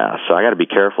 Yeah, so I got to be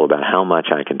careful about how much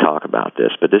I can talk about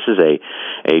this, but this is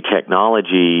a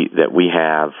technology that we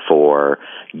have for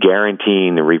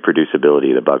guaranteeing the reproducibility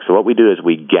of the bug. So what we do is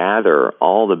we gather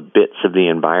all the bits of the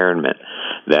environment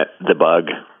that the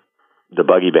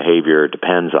buggy behavior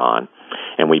depends on,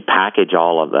 and we package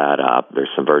all of that up.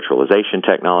 There's some virtualization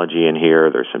technology in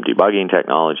here. There's some debugging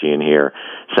technology in here.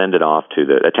 Send it off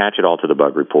attach it all to the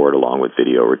bug report along with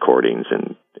video recordings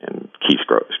and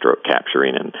keystroke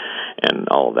capturing and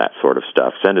all of that sort of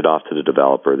stuff. Send it off to the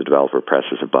developer. The developer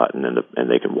presses a button and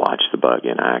they can watch the bug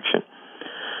in action.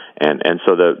 And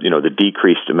so the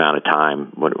decreased amount of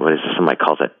time, what is this, somebody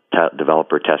calls it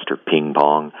developer tester ping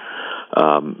pong.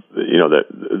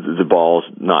 The ball's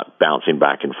not bouncing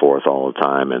back and forth all the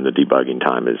time, and the debugging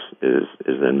time is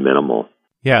then minimal.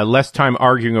 Yeah, less time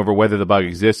arguing over whether the bug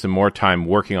exists and more time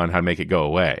working on how to make it go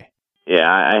away. Yeah,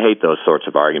 I hate those sorts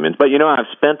of arguments. But, I've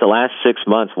spent the last 6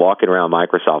 months walking around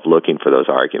Microsoft looking for those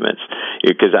arguments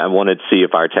because I wanted to see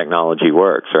if our technology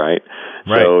works, right?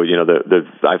 Right. So,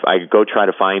 I go try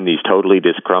to find these totally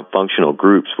dysfunctional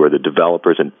groups where the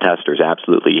developers and testers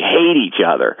absolutely hate each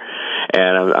other.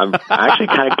 And I'm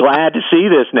actually kind of glad to see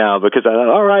this now because I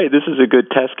thought, all right, this is a good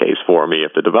test case for me.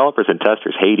 If the developers and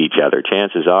testers hate each other,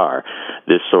 chances are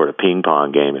this sort of ping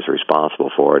pong game is responsible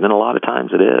for it. And a lot of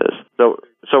times it is.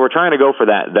 So we're trying to go for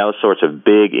those sorts of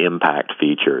big impact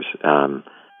features, and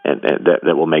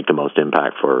that will make the most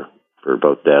impact for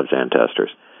both devs and testers.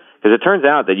 Because it turns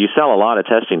out that you sell a lot of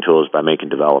testing tools by making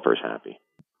developers happy.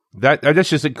 That's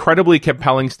just an incredibly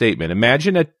compelling statement.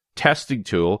 Imagine a testing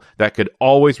tool that could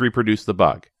always reproduce the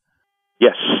bug.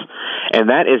 Yes. And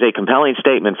that is a compelling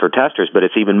statement for testers, but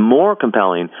it's even more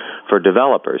compelling for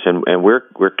developers. And we're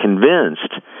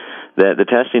convinced that the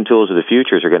testing tools of the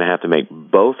futures are going to have to make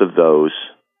both of those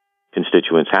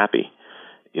constituents happy.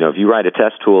 If you write a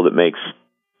test tool that makes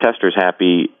testers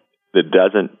happy that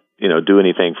doesn't, do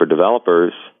anything for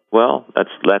developers, well, that's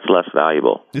less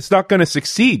valuable. It's not going to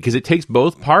succeed because it takes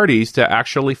both parties to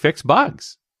actually fix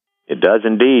bugs. It does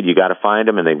indeed. You got to find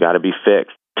them and they've got to be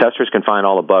fixed. Testers can find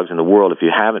all the bugs in the world. If you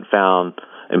haven't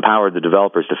empowered the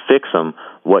developers to fix them,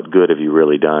 what good have you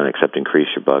really done except increase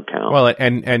your bug count? Well,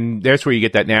 and that's where you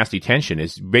get that nasty tension.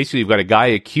 Is basically you've got a guy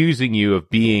accusing you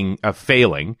of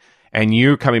failing, and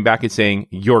you're coming back and saying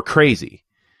you're crazy.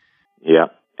 Yeah.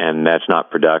 and that's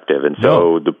not productive. And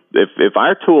so if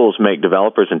our tools make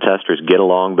developers and testers get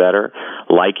along better,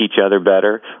 like each other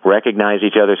better, recognize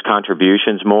each other's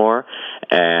contributions more,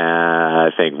 I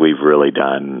think we've really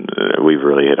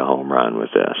hit a home run with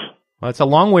this. Well, it's a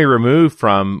long way removed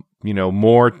from,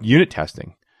 more unit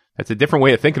testing. That's a different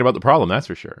way of thinking about the problem, that's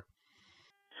for sure.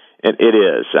 It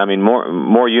is. I mean,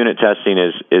 more unit testing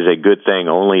is a good thing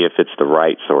only if it's the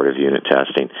right sort of unit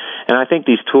testing. And I think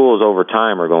these tools over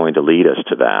time are going to lead us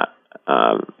to that.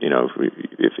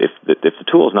 If the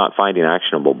tool is not finding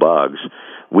actionable bugs,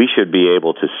 we should be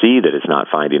able to see that it's not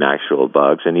finding actionable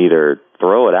bugs and either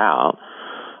throw it out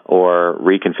or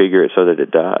reconfigure it so that it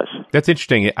does. That's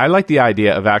interesting. I like the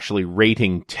idea of actually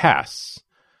rating tests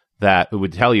that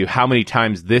would tell you how many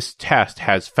times this test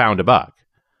has found a bug.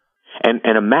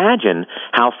 And imagine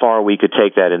how far we could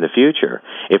take that in the future.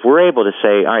 If we're able to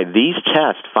say, all right, these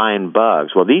tests find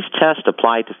bugs. Well, these tests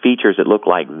apply to features that look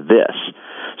like this.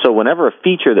 So whenever a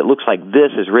feature that looks like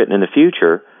this is written in the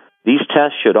future, these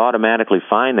tests should automatically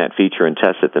find that feature and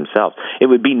test it themselves. It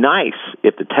would be nice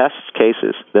if the test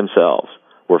cases themselves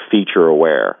were feature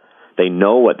aware. They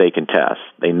know what they can test.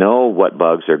 They know what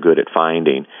bugs they're good at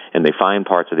finding, and they find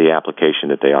parts of the application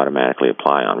that they automatically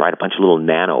apply on. Right? A bunch of little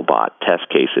nanobot test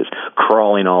cases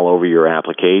crawling all over your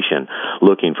application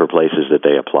looking for places that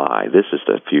they apply. This is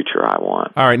the future I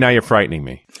want. All right, now you're frightening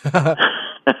me.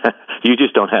 You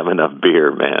just don't have enough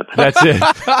beer, man. That's it.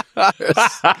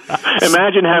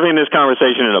 Imagine having this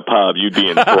conversation in a pub. You'd be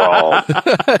enthralled.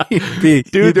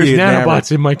 Dude, there's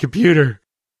nanobots in my computer.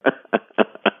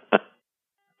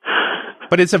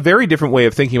 But it's a very different way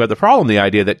of thinking about the problem, the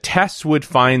idea that tests would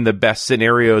find the best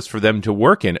scenarios for them to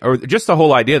work in, or just the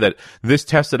whole idea that this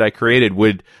test that I created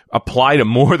would apply to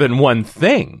more than one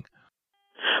thing.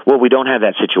 Well, we don't have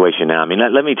that situation now. I mean,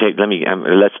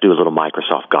 let's do a little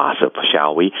Microsoft gossip,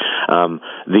 shall we?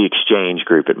 The Exchange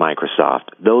group at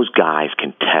Microsoft, those guys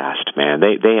can test, man.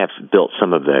 They have built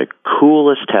some of the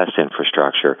coolest test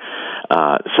infrastructure,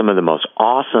 some of the most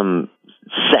awesome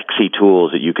sexy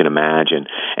tools that you can imagine.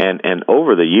 And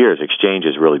over the years, Exchange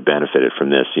has really benefited from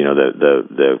this.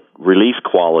 The release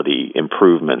quality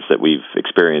improvements that we've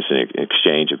experienced in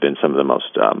Exchange have been some of the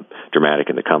most dramatic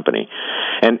in the company.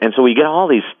 And so we get all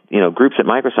these, groups at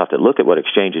Microsoft that look at what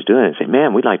Exchange is doing and say,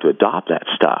 man, we'd like to adopt that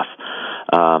stuff.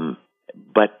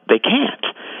 But they can't.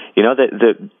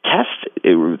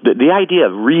 The idea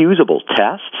of reusable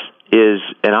tests is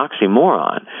an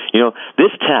oxymoron.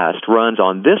 This test runs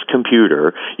on this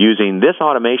computer using this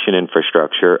automation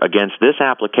infrastructure against this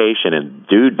application, and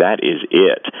dude, that is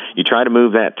it. You try to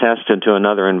move that test into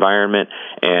another environment,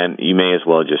 and you may as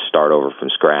well just start over from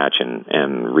scratch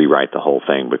and rewrite the whole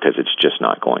thing because it's just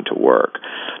not going to work.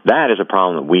 That is a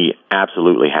problem that we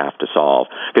absolutely have to solve,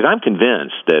 because I'm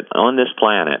convinced that on this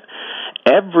planet,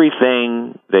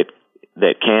 everything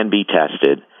that can be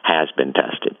tested has been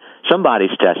tested.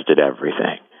 Somebody's tested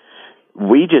everything.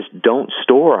 We just don't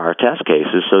store our test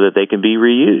cases so that they can be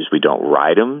reused. We don't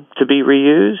write them to be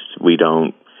reused. We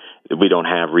don't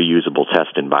have reusable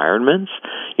test environments.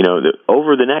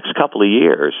 Over the next couple of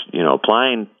years,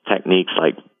 applying techniques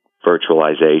like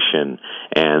virtualization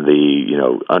and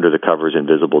the, under the covers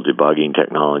invisible debugging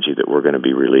technology that we're going to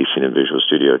be releasing in Visual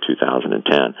Studio 2010,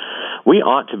 we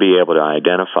ought to be able to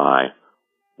identify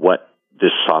what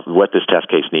this test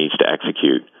case needs to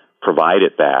execute, provide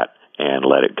it that, and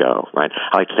let it go, right?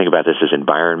 I like to think about this as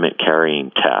environment carrying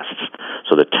tests.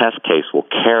 So the test case will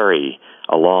carry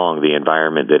along the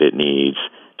environment that it needs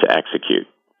to execute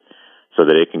so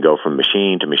that it can go from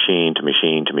machine to machine to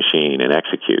machine to machine and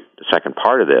execute. The second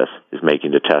part of this is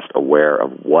making the test aware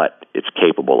of what it's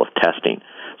capable of testing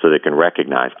so that it can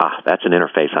recognize, that's an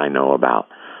interface I know about.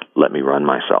 Let me run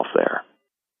myself there.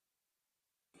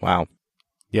 Wow.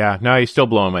 Yeah, no, you're still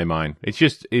blowing my mind.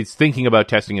 It's thinking about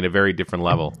testing at a very different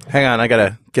level. Hang on, I got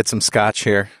to get some scotch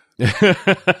here.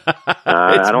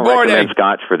 I don't recommend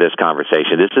scotch for this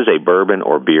conversation. This is a bourbon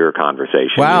or beer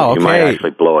conversation. Wow, you might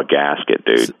actually blow a gasket,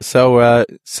 dude.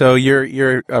 So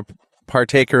you're a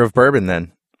partaker of bourbon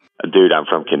then? Dude, I'm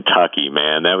from Kentucky,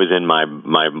 man. That was in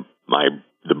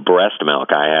the breast milk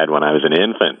I had when I was an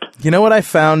infant. You know what I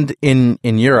found in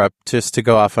Europe, just to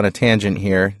go off on a tangent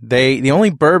here, the only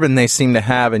bourbon they seem to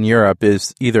have in Europe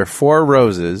is either Four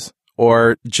Roses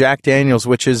or Jack Daniel's,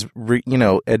 which is,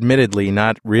 admittedly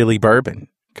not really bourbon.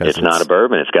 It's not a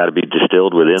bourbon. It's got to be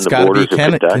distilled within the borders of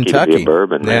Kentucky to be a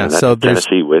bourbon, man. That's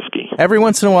Tennessee whiskey. Every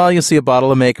once in a while you'll see a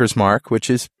bottle of Maker's Mark, which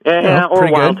is or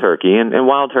pretty Wild good. Turkey. And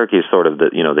Wild Turkey is sort of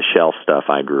the shelf stuff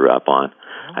I grew up on.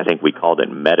 I think we called it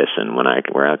medicine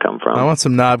where I come from. I want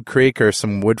some Knob Creek or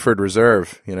some Woodford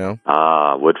Reserve,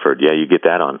 Woodford. Yeah, you get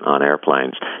that on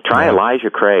airplanes. Try Elijah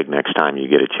Craig next time you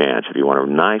get a chance if you want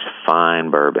a nice,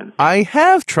 fine bourbon. I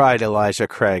have tried Elijah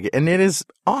Craig, and it is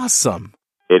awesome.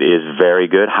 It is very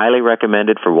good. Highly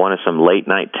recommended for some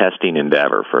late-night testing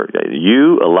endeavor for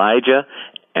you, Elijah,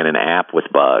 and an app with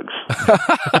bugs.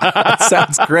 That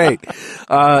sounds great.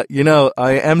 I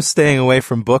am staying away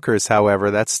from Booker's,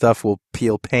 however. That stuff will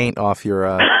peel paint off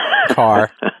your car.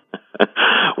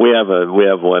 We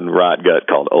have one rot gut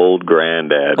called Old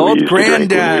Granddad. Old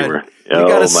Granddad. You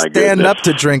got to stand up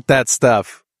to drink that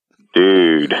stuff.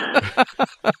 Dude.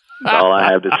 That's all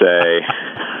I have to say.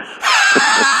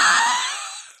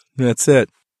 That's it.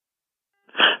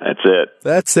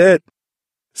 That's it.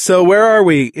 So where are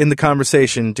we in the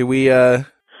conversation? Do we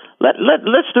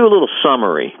let's do a little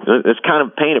summary. Let's kind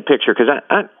of paint a picture, because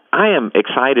I am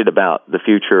excited about the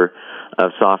future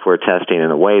of software testing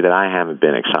in a way that I haven't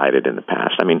been excited in the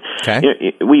past. I mean,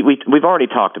 we've already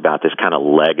talked about this kind of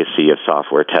legacy of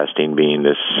software testing being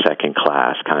this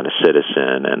second-class kind of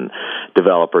citizen, and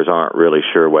developers aren't really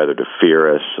sure whether to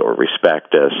fear us or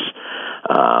respect us.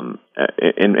 And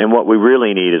what we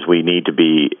really need is we need to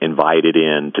be invited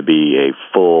in to be a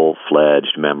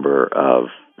full-fledged member of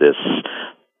this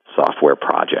software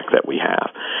project that we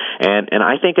have. And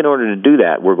I think in order to do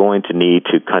that, we're going to need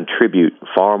to contribute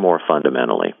far more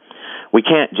fundamentally. We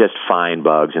can't just find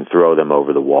bugs and throw them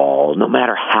over the wall, no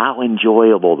matter how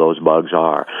enjoyable those bugs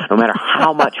are, no matter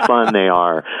how much fun they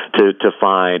are to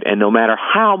find, and no matter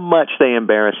how much they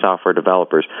embarrass software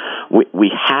developers. We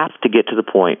have to get to the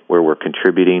point where we're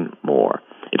contributing more.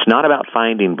 It's not about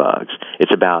finding bugs.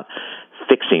 It's about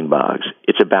fixing bugs.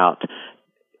 It's about,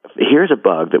 here's a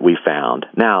bug that we found.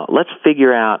 Now, let's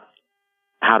figure out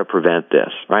how to prevent this,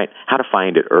 right? How to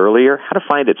find it earlier, how to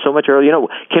find it so much earlier.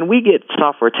 Can we get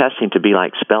software testing to be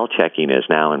like spell checking is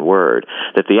now in Word,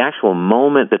 that the actual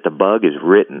moment that the bug is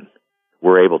written,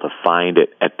 we're able to find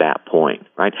it at that point,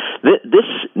 right? This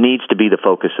needs to be the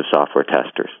focus of software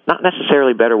testers. Not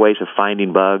necessarily better ways of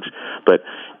finding bugs, but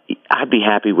I'd be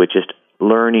happy with just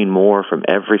learning more from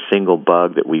every single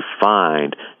bug that we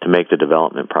find to make the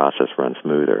development process run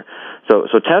smoother. So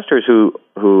testers who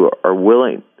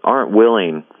aren't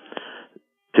willing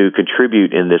to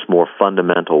contribute in this more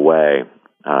fundamental way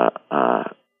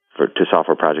to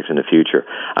software projects in the future,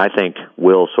 I think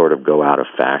will sort of go out of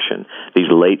fashion.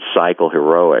 These late cycle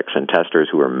heroics and testers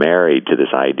who are married to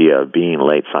this idea of being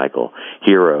late cycle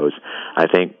heroes, I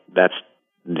think that's,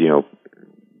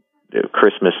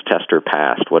 Christmas tester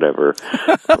past, whatever,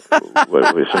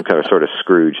 some kind of sort of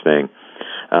Scrooge thing.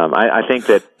 I think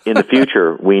that in the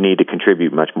future, we need to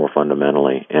contribute much more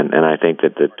fundamentally. And I think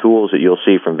that the tools that you'll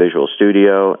see from Visual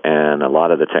Studio and a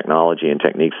lot of the technology and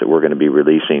techniques that we're going to be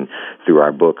releasing through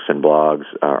our books and blogs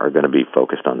are going to be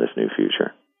focused on this new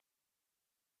future.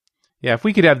 Yeah, if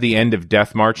we could have the end of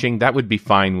death marching, that would be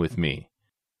fine with me.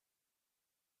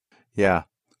 Yeah.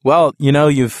 Well,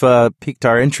 you've piqued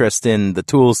our interest in the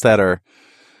tools that are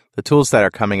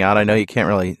coming out. I know you can't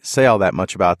really say all that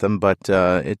much about them, but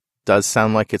it does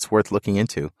sound like it's worth looking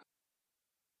into.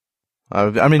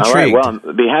 I'm intrigued. All right, well,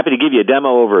 I'd be happy to give you a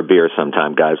demo over a beer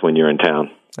sometime, guys, when you're in town.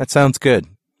 That sounds good.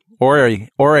 Or a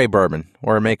bourbon,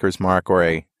 or a Maker's Mark, or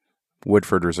a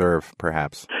Woodford Reserve,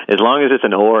 perhaps. As long as it's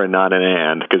an or and not an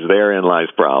and, because therein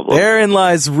lies problems. Therein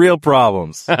lies real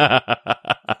problems.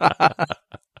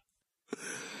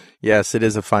 Yes, it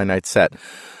is a finite set.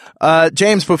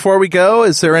 James, before we go,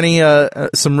 is there any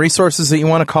some resources that you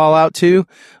want to call out to?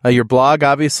 Your blog,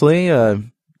 obviously.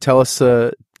 Tell us,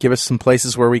 give us some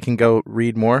places where we can go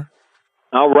read more.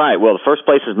 All right. Well, the first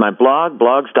place is my blog,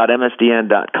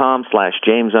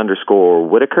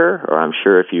 blogs.msdn.com/James_Whittaker, or I'm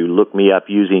sure if you look me up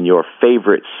using your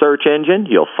favorite search engine,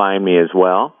 you'll find me as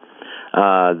well.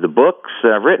 The books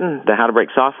that I've written, the How to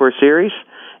Break Software series,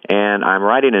 and I'm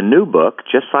writing a new book.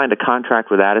 Just signed a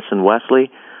contract with Addison Wesley.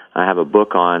 I have a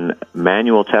book on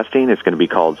manual testing. It's going to be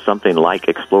called something like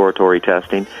exploratory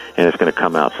testing, and it's going to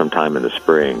come out sometime in the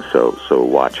spring. So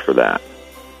watch for that.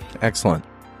 Excellent.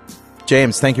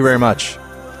 James, thank you very much.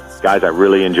 Guys, I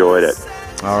really enjoyed it.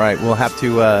 All right, we'll have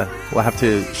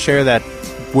to share that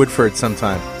Woodford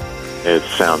sometime. It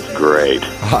sounds great.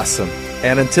 Awesome.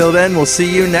 And until then, we'll see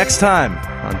you next time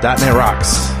on .NET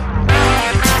Rocks.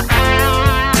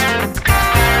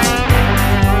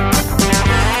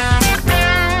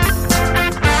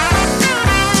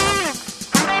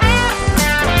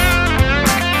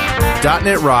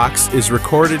 .NET Rocks is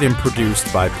recorded and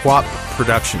produced by PWOP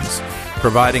Productions,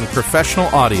 providing professional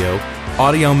audio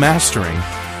mastering,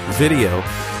 video,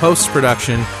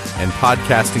 post-production, and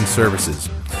podcasting services.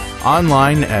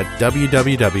 online at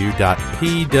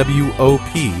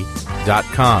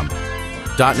www.pwop.com.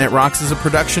 .NET Rocks is a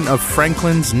production of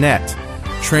Franklin's Net,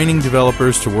 training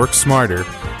developers to work smarter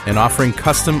and offering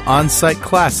custom on-site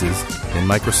classes in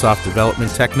Microsoft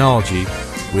development technology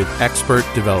with expert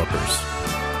developers.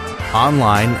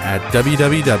 Online at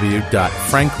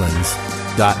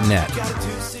www.franklins.net.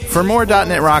 For more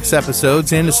 .NET Rocks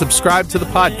episodes and to subscribe to the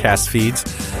podcast feeds,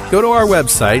 go to our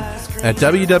website at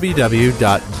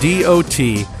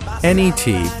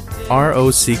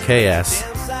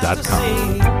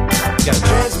www.dotnetrocks.com. Got a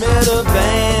transmitter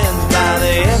banned by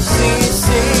the FCC.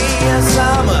 Yes,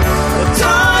 I'm a